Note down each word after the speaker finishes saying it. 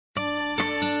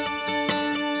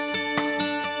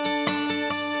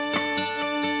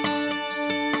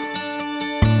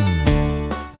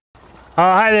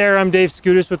Hi there, I'm Dave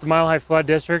Scudis with the Mile High Flood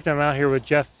District. I'm out here with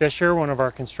Jeff Fisher, one of our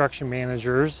construction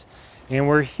managers. And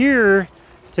we're here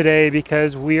today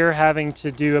because we are having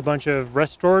to do a bunch of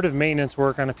restorative maintenance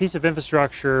work on a piece of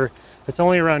infrastructure that's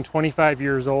only around 25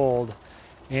 years old.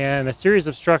 And a series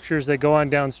of structures that go on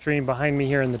downstream behind me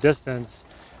here in the distance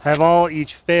have all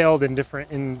each failed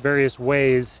in various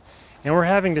ways. And we're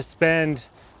having to spend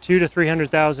 $200,000 to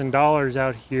 $300,000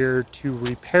 out here to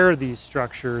repair these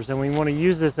structures, and we want to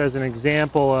use this as an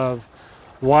example of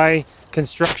why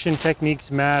construction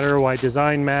techniques matter, why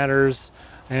design matters,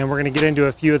 and we're going to get into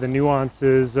a few of the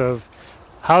nuances of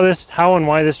how and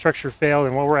why this structure failed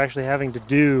and what we're actually having to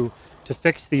do to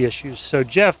fix the issues. So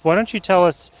Jeff, why don't you tell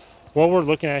us what we're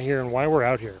looking at here and why we're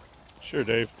out here? Sure,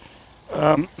 Dave.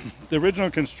 The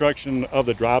original construction of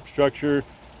the drop structure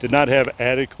did not have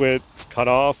adequate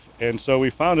cutoff, and so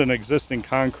we found an existing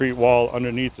concrete wall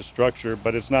underneath the structure,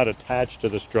 but it's not attached to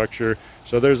the structure,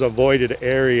 so there's a voided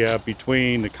area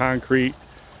between the concrete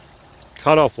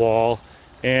cutoff wall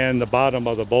and the bottom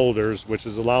of the boulders, which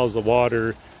allows the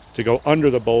water to go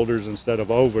under the boulders instead of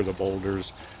over the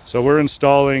boulders. So we're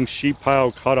installing sheet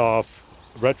pile cutoff,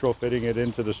 retrofitting it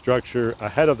into the structure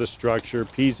ahead of the structure,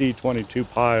 PZ22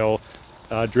 pile,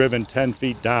 driven 10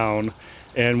 feet down,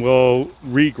 and we'll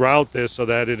re-grout this so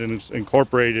that it is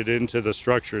incorporated into the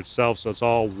structure itself, so it's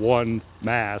all one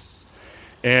mass.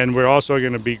 And we're also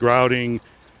going to be grouting,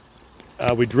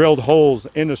 we drilled holes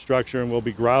in the structure, and we'll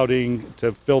be grouting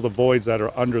to fill the voids that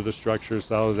are under the structure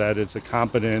so that it's a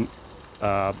competent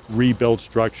rebuilt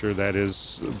structure that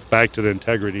is back to the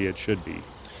integrity it should be.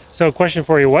 So a question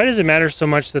for you, why does it matter so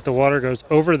much that the water goes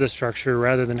over the structure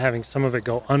rather than having some of it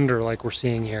go under like we're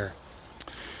seeing here?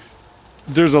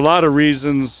 There's a lot of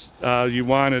reasons. You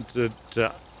want it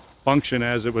to function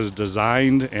as it was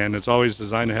designed, and it's always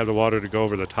designed to have the water to go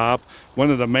over the top. One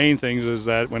of the main things is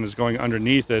that when it's going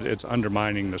underneath it, it's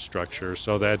undermining the structure,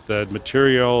 so that the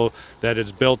material that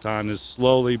it's built on is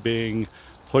slowly being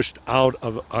pushed out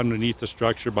of underneath the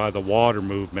structure by the water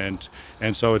movement,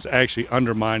 and so it's actually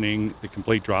undermining the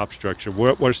complete drop structure.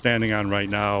 What we're standing on right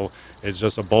now is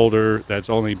just a boulder that's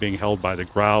only being held by the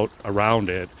grout around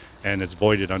it, and it's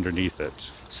voided underneath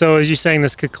it. So is you saying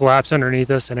this could collapse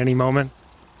underneath us at any moment?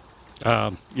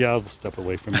 Yeah, I'll step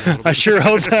away from it. I sure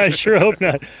hope not. I sure hope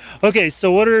not. Okay,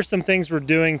 so what are some things we're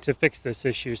doing to fix this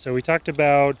issue? So we talked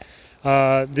about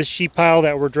this sheet pile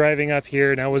that we're driving up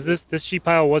here. Now, was this sheet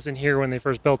pile wasn't here when they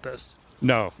first built this?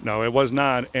 No, it was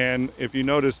not. And if you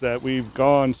notice that we've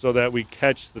gone so that we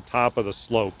catch the top of the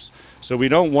slopes. So we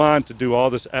don't want to do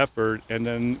all this effort and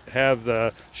then have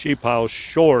the sheet pile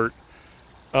short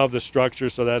of the structure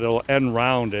so that it'll end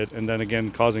round it, and then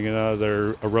again causing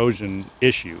another erosion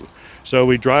issue. So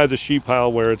we drive the sheet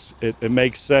pile where it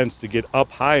makes sense to get up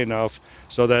high enough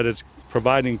so that it's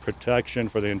providing protection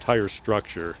for the entire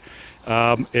structure.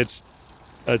 It's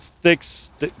thick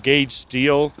gauge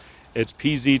steel. It's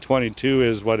PZ22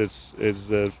 is what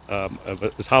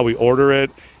is how we order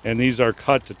it, and these are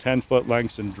cut to 10-foot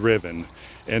lengths and driven.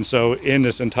 And so in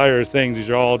this entire thing, these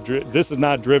are all this is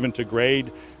not driven to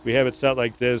grade. We have it set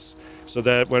like this so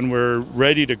that when we're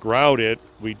ready to grout it,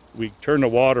 we turn the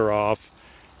water off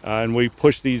and we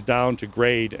push these down to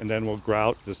grade, and then we'll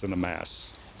grout this in a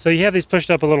mass. So you have these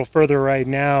pushed up a little further right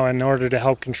now in order to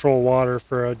help control water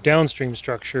for a downstream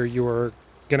structure you are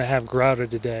going to have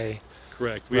grouted today.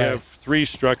 Correct. We have 3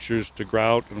 structures to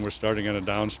grout, and we're starting on a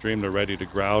downstream. They're ready to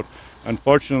grout.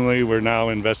 Unfortunately, we're now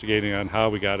investigating on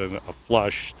how we got a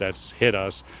flush that's hit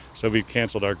us, so we've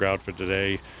canceled our grout for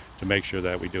today to make sure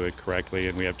that we do it correctly,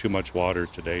 and we have too much water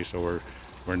today, so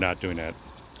we're not doing that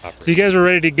operation. So you guys were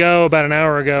ready to go about an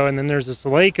hour ago, and then there's this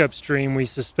lake upstream. We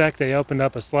suspect they opened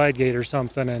up a slide gate or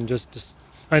something and just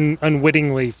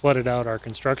unwittingly flooded out our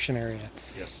construction area.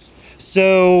 Yes.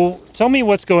 So tell me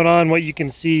what's going on, what you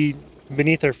can see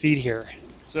beneath our feet here.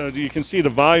 So you can see the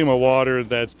volume of water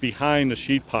that's behind the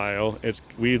sheet pile.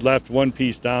 We left one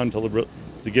piece down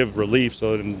to give relief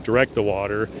so it can direct the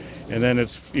water, and then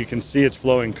you can see it's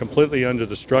flowing completely under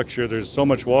the structure. There's so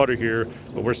much water here,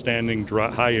 but we're standing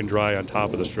high and dry on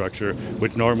top of the structure,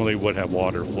 which normally would have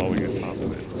water flowing on top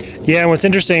of it. Yeah, and what's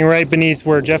interesting, right beneath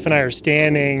where Jeff and I are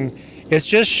standing, it's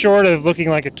just short of looking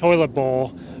like a toilet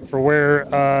bowl for where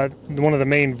one of the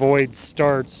main voids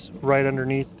starts, right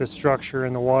underneath the structure,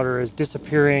 and the water is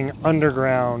disappearing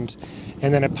underground,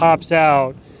 and then it pops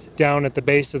out down at the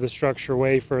base of the structure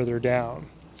way further down.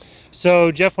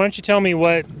 So Jeff, why don't you tell me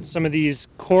what some of these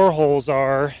core holes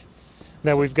are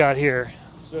that we've got here?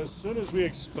 So as soon as we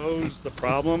exposed the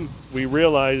problem, we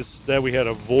realized that we had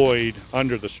a void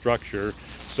under the structure.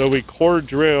 So we core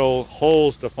drill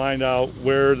holes to find out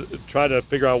try to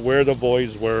figure out where the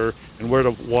voids were and where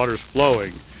the water's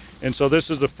flowing. And so this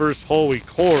is the first hole we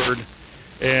cored,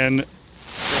 and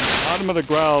from the bottom of the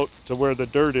grout to where the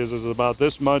dirt is about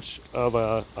this much of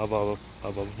a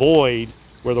void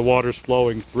where the water's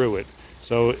flowing through it.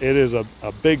 So it is a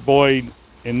big void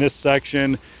in this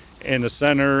section. In the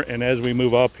center, and as we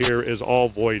move up here, is all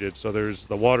voided. So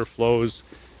the water flows.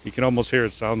 You can almost hear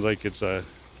it. Sounds like it's a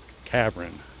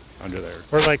cavern under there.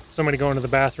 Or like somebody going to the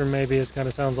bathroom, maybe. It kind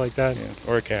of sounds like that. Yeah,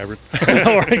 or a cavern.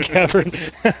 Or a cavern.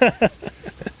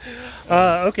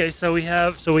 Okay, so we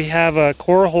have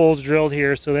core holes drilled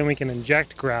here, so then we can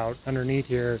inject grout underneath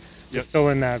here to Yes. fill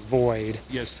in that void.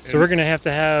 Yes. So we're going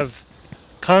to have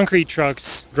concrete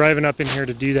trucks driving up in here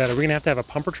to do that. Are we going to have a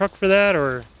pumper truck for that,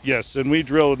 or? Yes, and we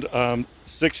drilled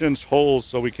 6-inch holes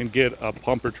so we can get a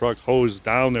pumper truck hose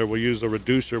down there. We'll use a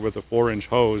reducer with a 4-inch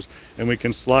hose, and we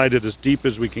can slide it as deep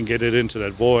as we can get it into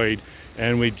that void.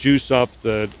 And we juice up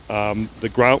the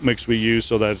grout mix we use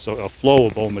so that it's a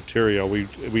flowable material.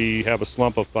 We have a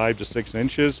slump of 5 to 6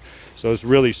 inches, so it's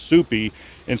really soupy.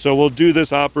 And so we'll do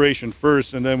this operation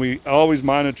first, and then we always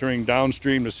monitoring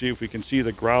downstream to see if we can see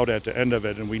the grout at the end of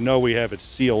it, and we know we have it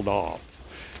sealed off.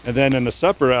 And then in a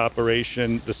separate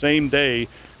operation, the same day,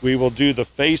 we will do the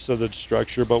face of the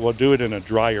structure, but we'll do it in a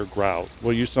drier grout.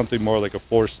 We'll use something more like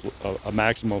a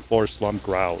maximum 4 slump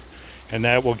grout. And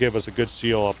that will give us a good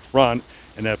seal up front,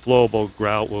 and that flowable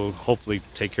grout will hopefully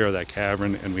take care of that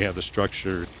cavern, and we have the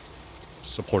structure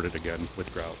supported again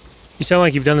with grout. You sound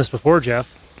like you've done this before,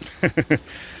 Jeff.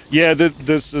 Yeah,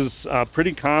 this is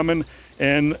pretty common,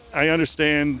 and I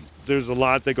understand there's a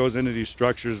lot that goes into these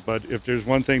structures, but if there's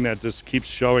one thing that just keeps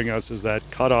showing us is that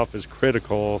cutoff is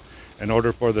critical in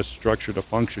order for the structure to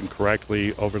function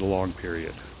correctly over the long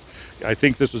period. I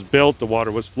think this was built, the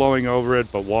water was flowing over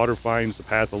it, but water finds the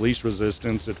path of least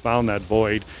resistance. It found that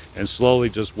void and slowly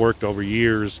just worked over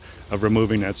years of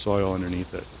removing that soil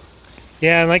underneath it.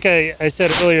 Yeah, and like I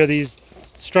said earlier, these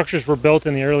structures were built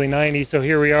in the early 90s, so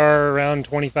here we are around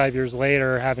 25 years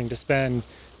later having to spend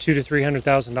 $200,000 to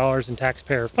 $300,000 in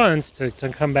taxpayer funds to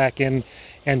come back in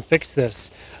and fix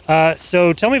this.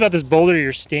 So tell me about this boulder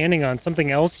you're standing on, something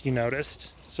else you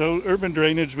noticed. So urban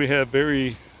drainage, we have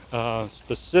very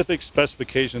specific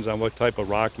specifications on what type of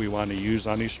rock we want to use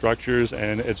on these structures,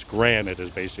 and it's granite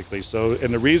is basically. So,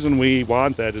 and the reason we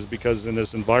want that is because in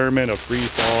this environment of freeze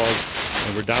falls,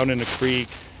 and we're down in the creek,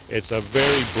 it's a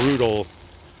very brutal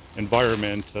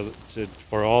environment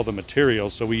for all the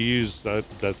materials. So we use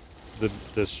the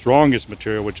strongest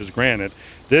material, which is granite.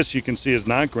 This you can see is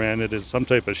not granite, it's some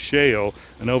type of shale,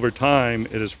 and over time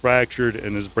it is fractured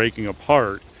and is breaking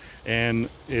apart. And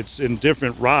it's in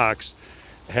different rocks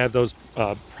have those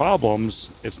problems.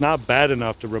 It's not bad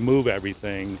enough to remove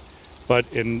everything, but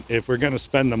if we're going to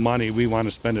spend the money, we want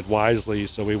to spend it wisely,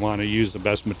 so we want to use the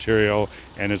best material,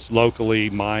 and it's locally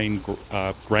mined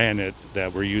granite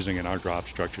that we're using in our drop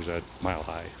structures at Mile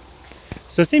High.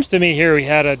 So it seems to me here we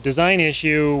had a design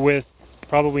issue with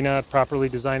probably not properly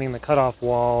designing the cutoff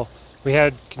wall. We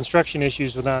had construction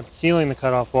issues with not sealing the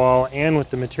cutoff wall and with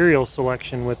the material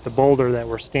selection with the boulder that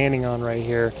we're standing on right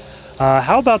here.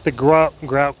 How about the grout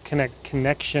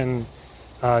connection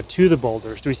to the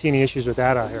boulders? Do we see any issues with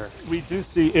that out here? We do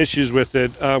see issues with it.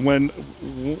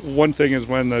 One thing is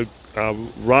when the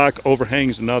rock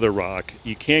overhangs another rock,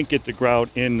 you can't get the grout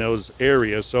in those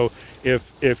areas. So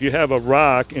if you have a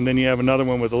rock and then you have another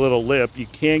one with a little lip, you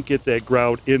can't get that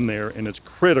grout in there, and it's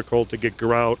critical to get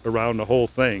grout around the whole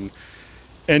thing.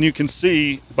 And you can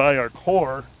see by our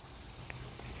core,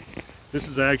 this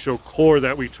is the actual core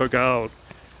that we took out.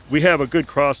 We have a good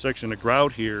cross section of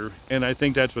grout here, and I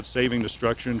think that's what's saving the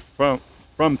structure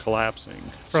from collapsing.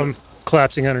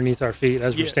 Collapsing underneath our feet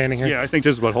as we're standing here? Yeah, I think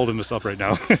this is what's holding us up right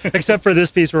now. Except for this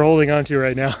piece we're holding onto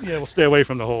right now. Yeah, we'll stay away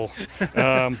from the hole.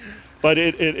 But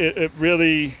it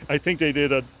really, I think they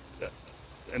did an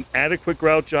adequate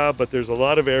grout job, but there's a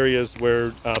lot of areas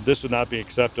where this would not be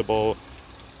acceptable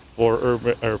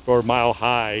for Mile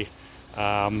High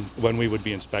when we would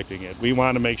be inspecting it. We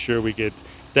want to make sure we get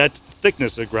that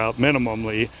thickness of grout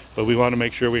minimally, but we want to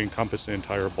make sure we encompass the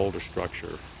entire boulder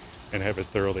structure and have it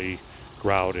thoroughly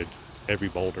grouted, every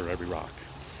boulder, every rock.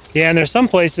 Yeah, and there's some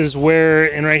places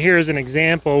where, and right here is an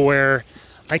example where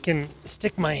I can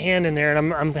stick my hand in there,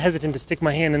 and I'm hesitant to stick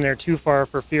my hand in there too far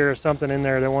for fear of something in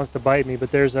there that wants to bite me,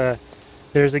 but there's a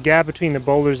gap between the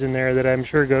boulders in there that I'm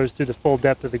sure goes through the full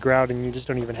depth of the grout, and you just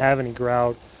don't even have any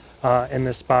grout in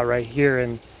this spot right here.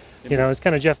 And you know, as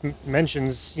kind of Jeff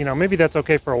mentions, you know, maybe that's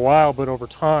okay for a while, but over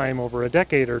time, over a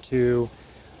decade or two,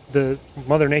 the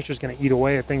Mother Nature's going to eat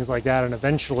away at things like that, and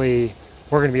eventually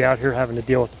we're going to be out here having to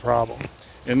deal with the problem.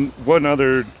 And one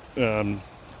other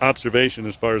observation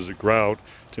as far as the grout,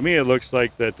 to me it looks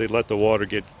like that they let the water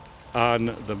get on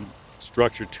the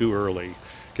structure too early.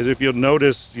 Because if you'll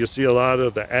notice, you'll see a lot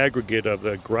of the aggregate of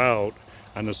the grout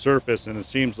on the surface, and it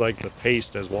seems like the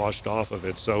paste has washed off of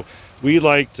it. So we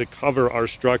like to cover our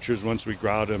structures once we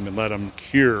grout them and let them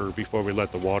cure before we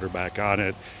let the water back on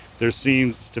it. There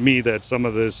seems to me that some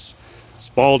of this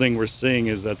spalding we're seeing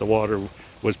is that the water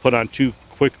was put on too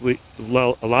quickly,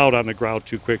 allowed on the grout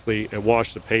too quickly, and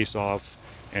washed the paste off,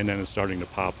 and then it's starting to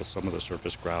pop with some of the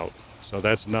surface grout. So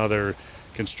that's another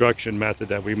construction method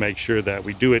that we make sure that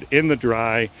we do it in the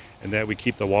dry and that we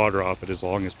keep the water off it as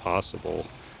long as possible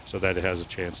so that it has a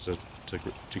chance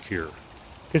to cure.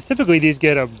 Because typically these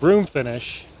get a broom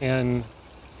finish, and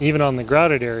even on the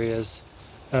grouted areas,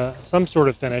 some sort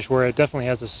of finish where it definitely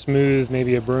has a smooth,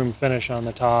 maybe a broom finish on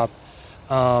the top.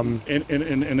 And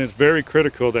it's very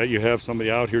critical that you have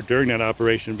somebody out here during that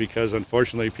operation, because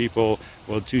unfortunately people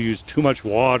will use too much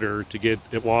water to get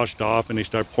it washed off, and they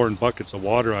start pouring buckets of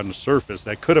water on the surface.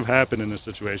 That could have happened in this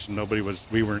situation.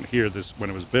 We weren't here when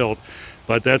it was built,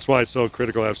 but that's why it's so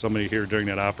critical to have somebody here during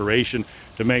that operation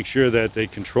to make sure that they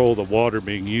control the water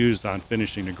being used on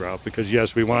finishing the grout. Because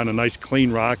yes, we want a nice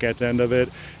clean rock at the end of it,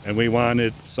 and we want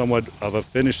it somewhat of a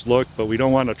finished look, but we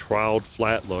don't want a troweled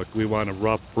flat look. We want a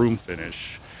rough broom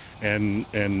finish, and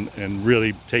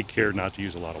really take care not to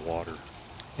use a lot of water.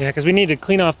 Yeah, because we need to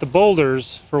clean off the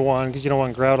boulders for one, because you don't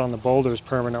want grout on the boulders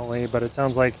permanently, but it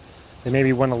sounds like they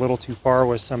maybe went a little too far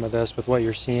with some of this with what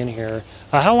you're seeing here.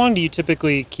 How long do you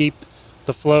typically keep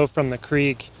the flow from the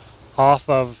creek off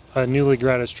of a newly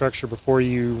grouted structure before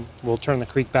you will turn the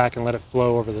creek back and let it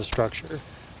flow over the structure?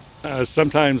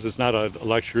 Sometimes it's not a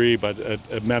luxury, but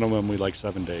at minimum we like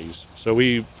 7 days. So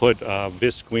we put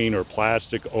visqueen or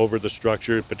plastic over the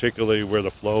structure, particularly where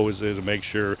the flow is, and make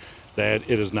sure that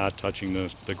it is not touching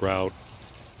the grout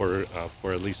for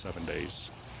at least 7 days.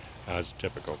 It's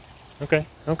typical.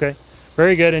 Okay,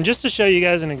 very good. And just to show you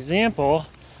guys an example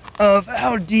of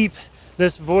how deep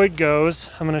this void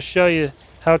goes, I'm going to show you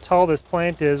how tall this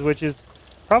plant is, which is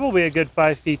probably a good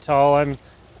 5 feet tall. I'm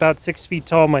about 6 feet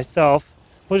tall myself.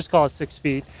 We'll just call it 6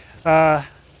 feet.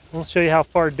 We'll show you how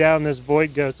far down this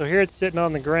void goes. So here it's sitting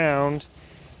on the ground,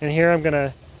 and here I'm going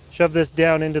to shove this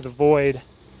down into the void,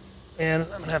 and I'm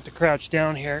going to have to crouch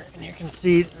down here, and you can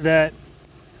see that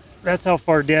that's how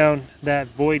far down that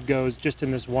void goes just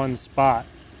in this one spot.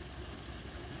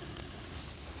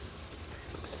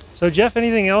 So Jeff,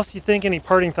 anything else you think, any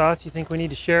parting thoughts you think we need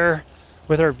to share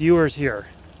with our viewers here?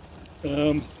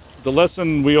 The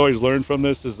lesson we always learn from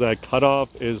this is that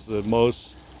cutoff is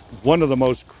one of the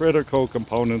most critical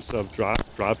components of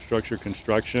drop structure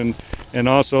construction, and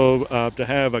also to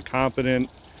have a competent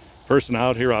person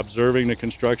out here observing the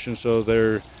construction, so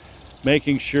they're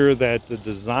making sure that the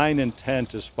design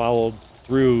intent is followed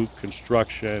through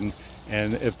construction.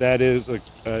 And if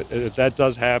that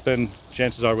does happen,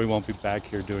 chances are we won't be back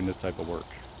here doing this type of work.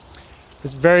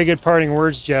 It's very good parting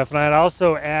words, Jeff. And I'd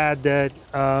also add that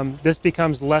this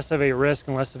becomes less of a risk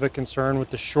and less of a concern with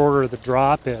the shorter the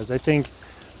drop is. I think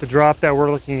the drop that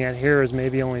we're looking at here is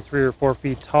maybe only 3 or 4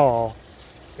 feet tall,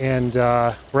 and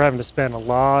we're having to spend a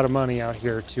lot of money out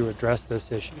here to address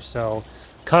this issue. So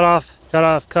cutoff,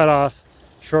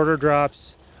 shorter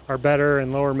drops are better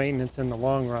and lower maintenance in the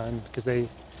long run, because they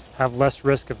have less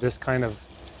risk of this kind of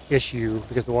issue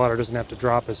because the water doesn't have to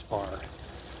drop as far.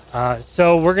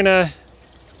 So we're gonna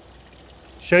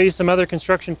show you some other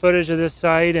construction footage of this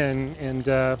site, and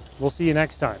we'll see you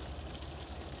next time.